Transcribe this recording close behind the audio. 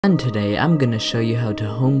And today I'm gonna show you how to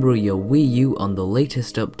homebrew your Wii U on the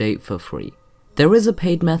latest update for free. There is a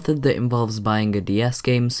paid method that involves buying a DS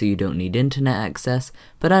game so you don't need internet access,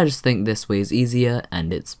 but I just think this way is easier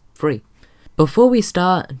and it's free. Before we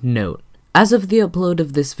start, note, as of the upload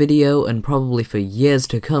of this video, and probably for years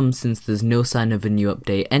to come since there's no sign of a new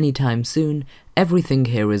update anytime soon, everything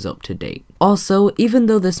here is up to date. Also, even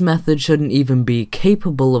though this method shouldn't even be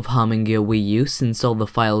capable of harming your Wii U since all the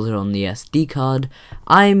files are on the SD card,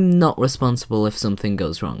 I'm not responsible if something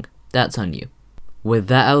goes wrong. That's on you. With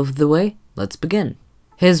that out of the way, let's begin.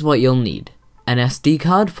 Here's what you'll need. An SD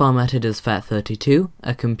card formatted as FAT32,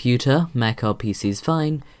 a computer, Mac or PC's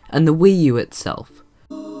fine, and the Wii U itself.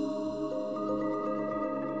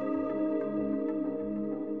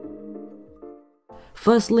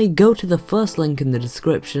 Firstly, go to the first link in the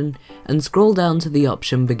description and scroll down to the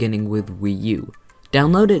option beginning with Wii U.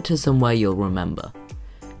 Download it to somewhere you'll remember.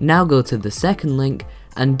 Now go to the second link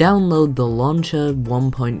and download the launcher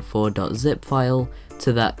 1.4.zip file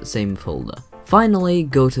to that same folder. Finally,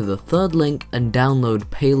 go to the third link and download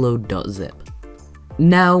payload.zip.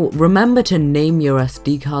 Now, remember to name your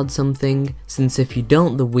SD card something, since if you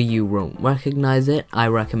don't, the Wii U won't recognize it. I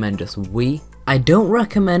recommend just Wii. I don't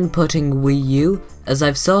recommend putting Wii U, as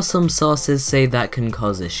I've saw some sources say that can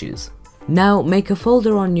cause issues. Now, make a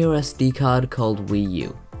folder on your SD card called Wii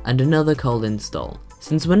U, and another called Install.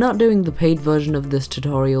 Since we're not doing the paid version of this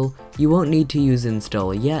tutorial, you won't need to use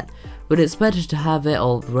Install yet, but it's better to have it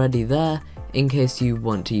already there in case you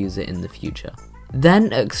want to use it in the future.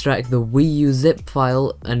 Then extract the Wii U zip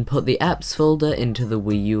file and put the apps folder into the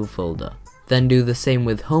Wii U folder. Then do the same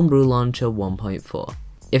with Homebrew Launcher 1.4.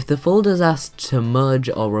 If the folder's asked to merge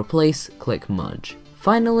or replace, click merge.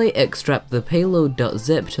 Finally, extract the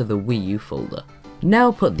payload.zip to the Wii U folder.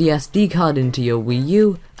 Now put the SD card into your Wii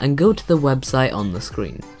U and go to the website on the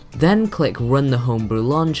screen. Then click run the Homebrew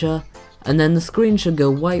launcher, and then the screen should go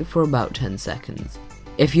white for about 10 seconds.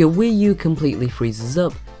 If your Wii U completely freezes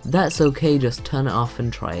up, that's okay, just turn it off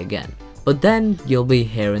and try again. But then, you'll be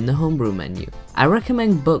here in the Homebrew menu. I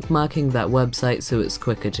recommend bookmarking that website so it's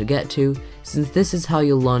quicker to get to, since this is how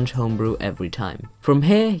you'll launch Homebrew every time. From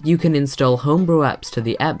here, you can install Homebrew apps to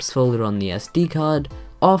the apps folder on the SD card,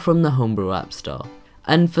 or from the Homebrew App Store.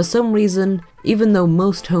 And for some reason, even though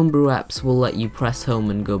most Homebrew apps will let you press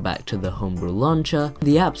home and go back to the Homebrew launcher,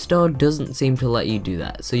 the App Store doesn't seem to let you do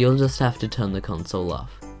that, so you'll just have to turn the console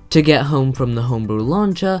off. To get home from the Homebrew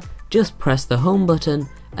launcher, just press the home button,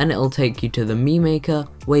 and it'll take you to the Me Maker,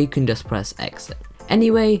 where you can just press exit.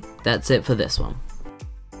 Anyway, that's it for this one.